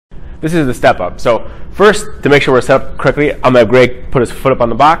This is the step up. So first, to make sure we're set up correctly, I'm going to have Greg put his foot up on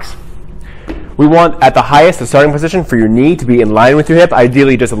the box. We want, at the highest, the starting position, for your knee to be in line with your hip,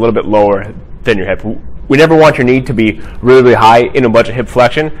 ideally just a little bit lower than your hip. We never want your knee to be really, really high in a bunch of hip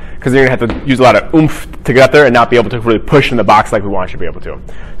flexion, because then you're going to have to use a lot of oomph to get up there and not be able to really push in the box like we want you to be able to.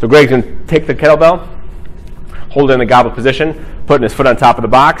 So Greg's going to take the kettlebell, hold it in the goblet position, putting his foot on top of the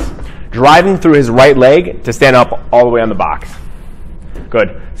box, driving through his right leg to stand up all the way on the box.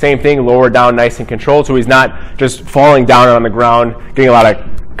 Good. Same thing, lower down nice and controlled, so he's not just falling down on the ground, getting a lot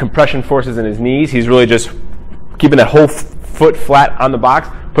of compression forces in his knees. He's really just keeping that whole foot flat on the box,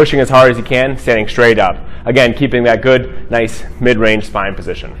 pushing as hard as he can, standing straight up. Again, keeping that good, nice mid-range spine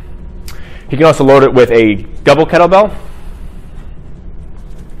position. He can also load it with a double kettlebell.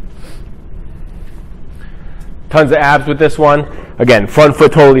 Tons of abs with this one. Again, front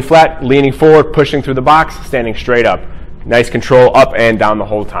foot totally flat, leaning forward, pushing through the box, standing straight up. Nice control up and down the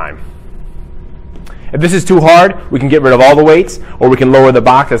whole time. If this is too hard, we can get rid of all the weights, or we can lower the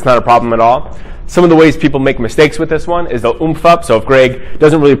box. That's not a problem at all. Some of the ways people make mistakes with this one is they'll oomph up. So if Greg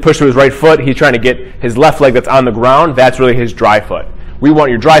doesn't really push to his right foot, he's trying to get his left leg that's on the ground. That's really his dry foot. We want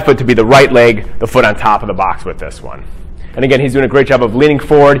your dry foot to be the right leg, the foot on top of the box with this one. And again, he's doing a great job of leaning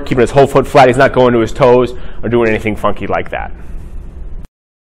forward, keeping his whole foot flat. He's not going to his toes or doing anything funky like that.